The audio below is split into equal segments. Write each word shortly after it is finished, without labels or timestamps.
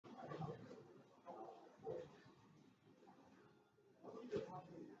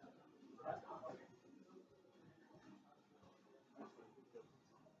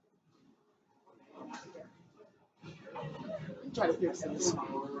Try to fix this.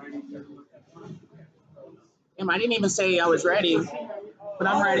 Damn, I didn't even say I was ready, but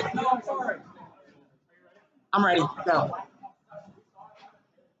I'm ready. I'm ready. Go.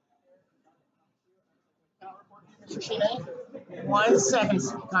 1 second,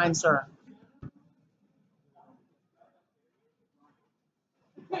 kind sir.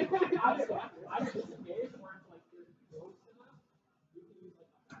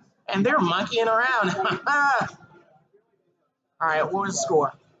 And they're monkeying around. All right, what was the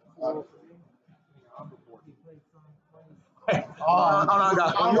score? Oh no,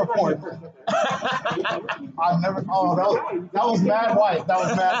 I'm reporting. I've never. Oh, that was mad white. That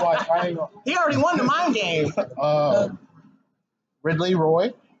was mad white. I ain't gonna. He already won the mind game. Ridley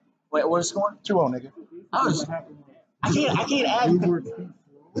Roy. Wait, what was the score? 2-0, nigga. Oh, I can't add.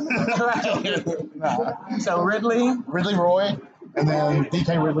 Right. Nah. So Ridley Roy, and then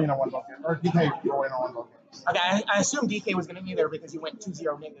DK Ridley in a 1 bucket, or DK Roy in a 1 bucket. Okay, I assume DK was gonna be there because he went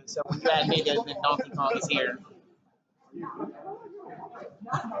 2-0 niggas. So when you add niggas, then Donkey Kong is here.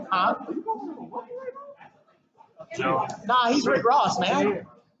 Huh? Joe. Nah, he's Rick Ross, man.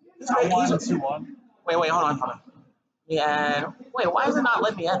 He's 2-1. Wait, hold on. Yeah. Wait, why is it not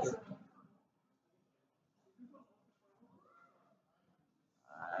letting me edit?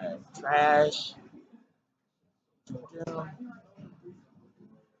 Alright, trash.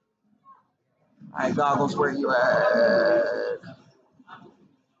 Alright, Goggles, where you at?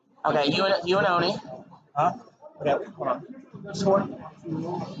 Okay, you and Oni. Huh? Okay, hold on. Score.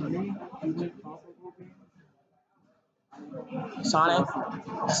 Sonic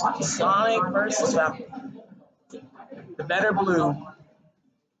versus Falcon. The better blue. Alright.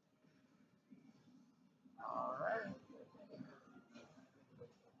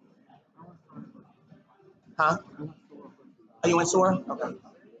 Huh? Oh, you went Sora? Okay. And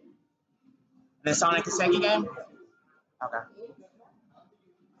then Sonic the second game? Okay.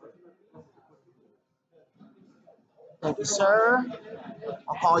 Thank you, sir.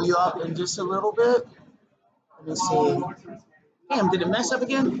 I'll call you up in just a little bit. Let me see. Damn, did it mess up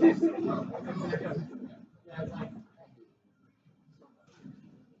again?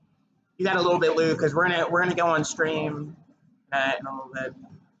 You got a little bit, Lou, because we're gonna go on stream in a little bit.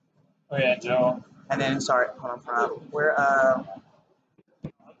 Oh yeah, Joe. And then sorry, hold on, we're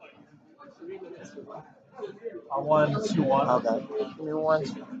I won 2-1. okay. Give me one.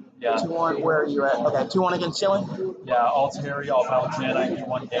 Yeah. 2-1. Where are you at? Okay, 2-1 against Chile. Yeah, Altieri, all Valentine. You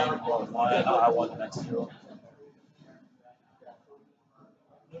won game, you won 1. I won the next 2.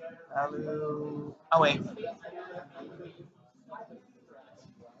 Oh wait.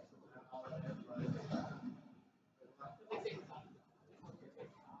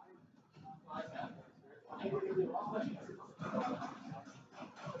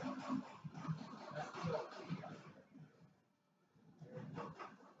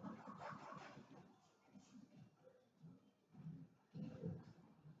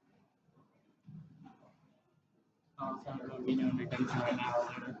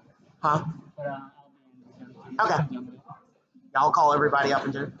 Huh? Okay. Yeah, I'll call everybody up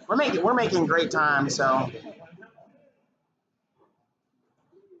and do. We're making great time, so.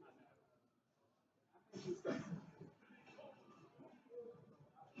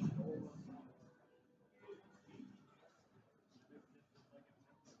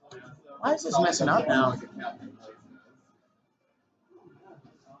 Why is this messing up now?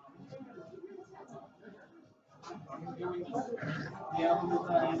 You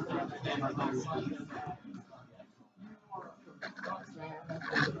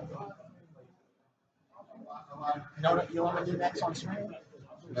know what you want to do next on stream?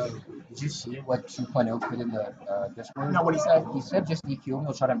 No. Did you see what 2.0 put in the Discord? No, what he said? He said just DQ him.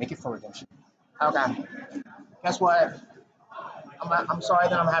 He'll try to make it for redemption. Okay. Guess what? I'm sorry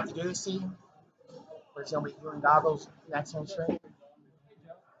that I'm gonna have to do this to you. We're gonna be doing Goggles next on stream.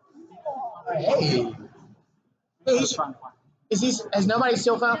 Hey. Has nobody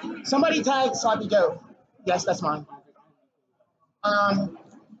still found? Somebody tagged Sloppy Goat. Yes, that's mine.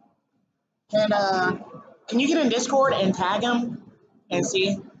 Can you get in Discord and tag him and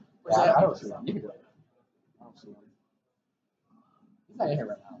see? Yeah, I don't see him. You can do it. I don't see him. He's not in here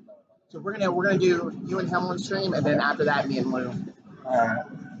right now. So we're gonna do you and him on stream, and then after that, me and Lou. Alright.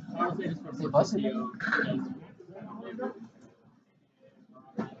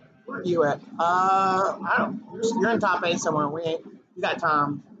 Where are you at? I don't. You're in top 8 somewhere. You got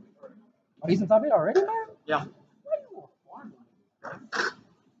time. Oh, he's in top 8 already, man? Yeah.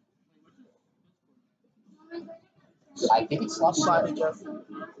 I think it's sloppy. Joe.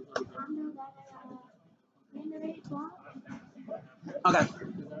 Okay.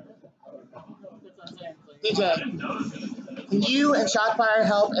 DJ. Can you and Shockfire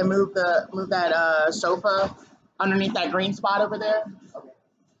help and move that sofa underneath that green spot over there? Okay.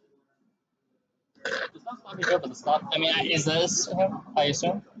 It's not stopping here, but the spot. I mean, is this him? I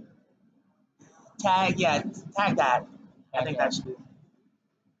assume. Tag that. I think that should be.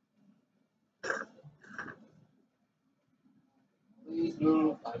 Please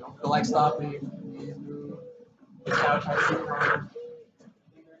move. I don't feel like stopping. Please move.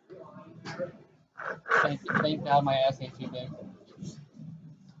 Thank God my ass ain't too big.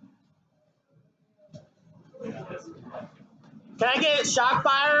 Can I get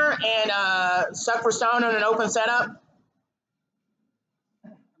Shockfire and Suck for Stone on an open setup?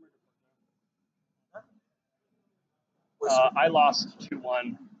 I lost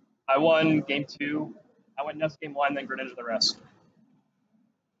 2-1. I won game 2. I went Ness game 1, then grenaded the rest.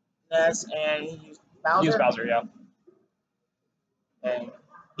 Ness and he used Bowser? He used Bowser, yeah. And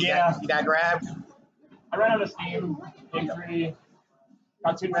Yeah. You got grabbed? I ran out of steam. Game 3.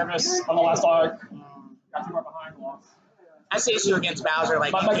 Got too nervous on the last arc. Got too far behind, lost. I see you against Bowser.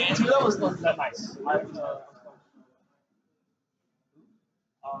 Like, My game 2 though wasn't that nice. I don't know.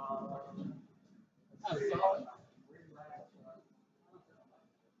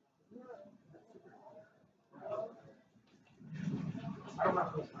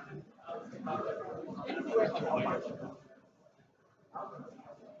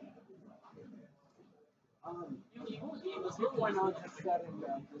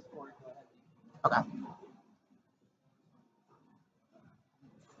 Okay.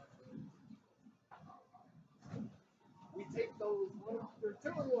 We take those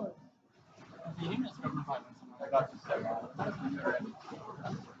 2-1. I got you set.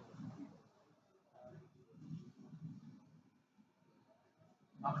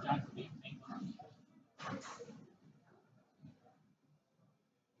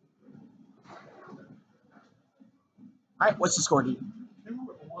 All right, what's the score, D?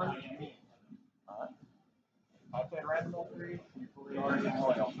 2-1. I played random 3.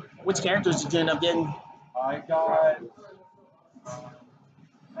 Which characters did you end up getting? I got.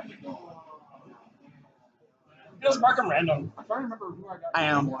 Just mark them random. I'm trying to remember who I got. I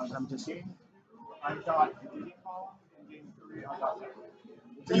am. I'm just. I got Diddy Kong in game 3. I got.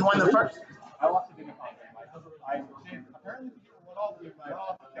 So you won the first. I lost to Diddy Kong. I did apparently went off with my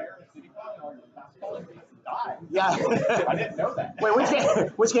Paris Diddy Kong and basketball and died. Yeah. I didn't know that. Wait,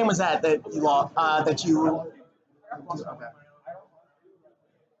 which game was that you lost? That you. Okay.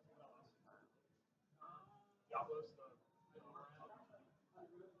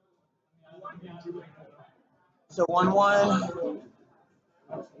 So 1-1.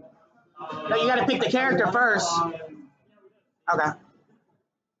 No, you got to pick the character first. Okay.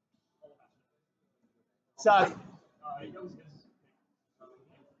 So.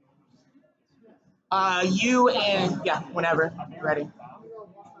 You and yeah, whenever you're ready.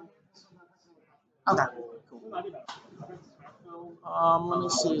 Okay. Cool. Let me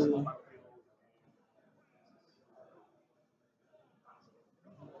see. You're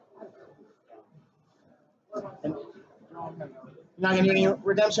not gonna do any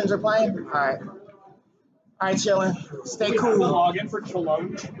redemptions or playing? All right, chilling. Stay cool. Login for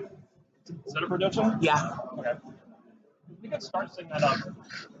Challenge. Is that a redemption? Yeah. Okay. We could start setting that up.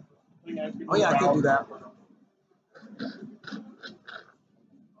 Oh yeah, I could do that.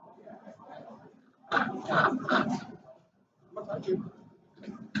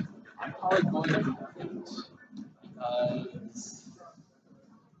 I'm probably going to do things because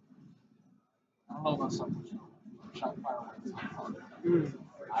I don't know about something. Shockfire wins.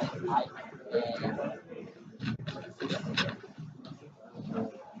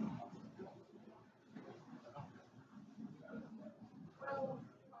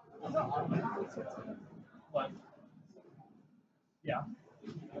 What? Yeah.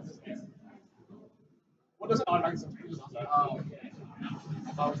 What does an automatic substitution do? I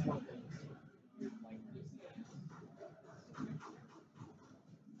thought it was one of those.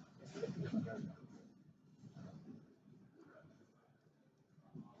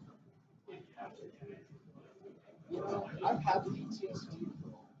 You know, I've had PTSD for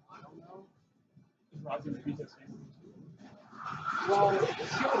I don't know. Is Roger PTSD? Well,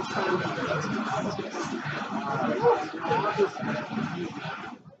 it's still trying to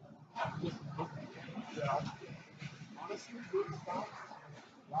honestly, good stuff.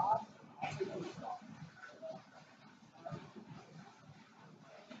 Rob, I'll take good stuff.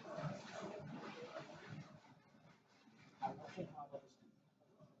 I will take my lowest.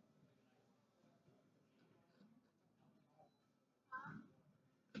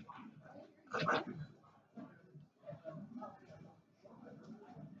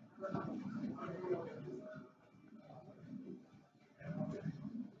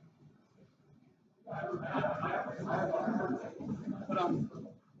 All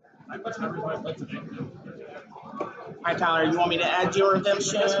right, Tyler, you want me to add your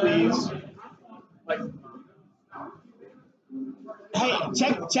redemption? Yes, please. Hey,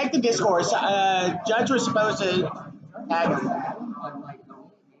 check the Discord. Judge was supposed to tag him.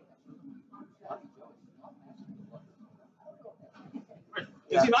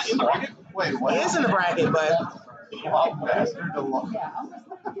 Is he not in the bracket? Wait, He what? is in the bracket, but Wow, bastard.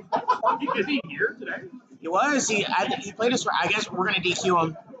 Is he here today? he was. He played us. I guess we're gonna DQ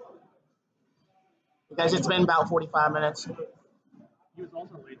him because it's been about 45 minutes. He was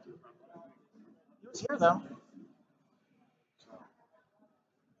also late to the front. He was here though.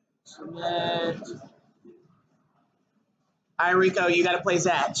 Submit. All right, Rico, you got to play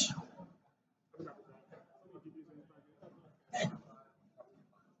Zatch.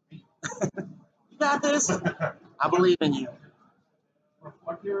 You got this. I believe in you.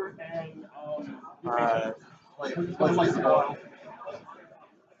 Reflector and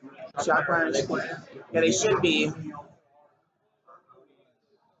Shot runners. Yeah, they should be.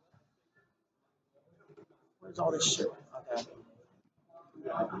 Where's all this shit? Okay.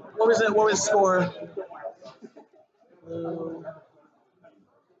 What was it? What was the score? Blue.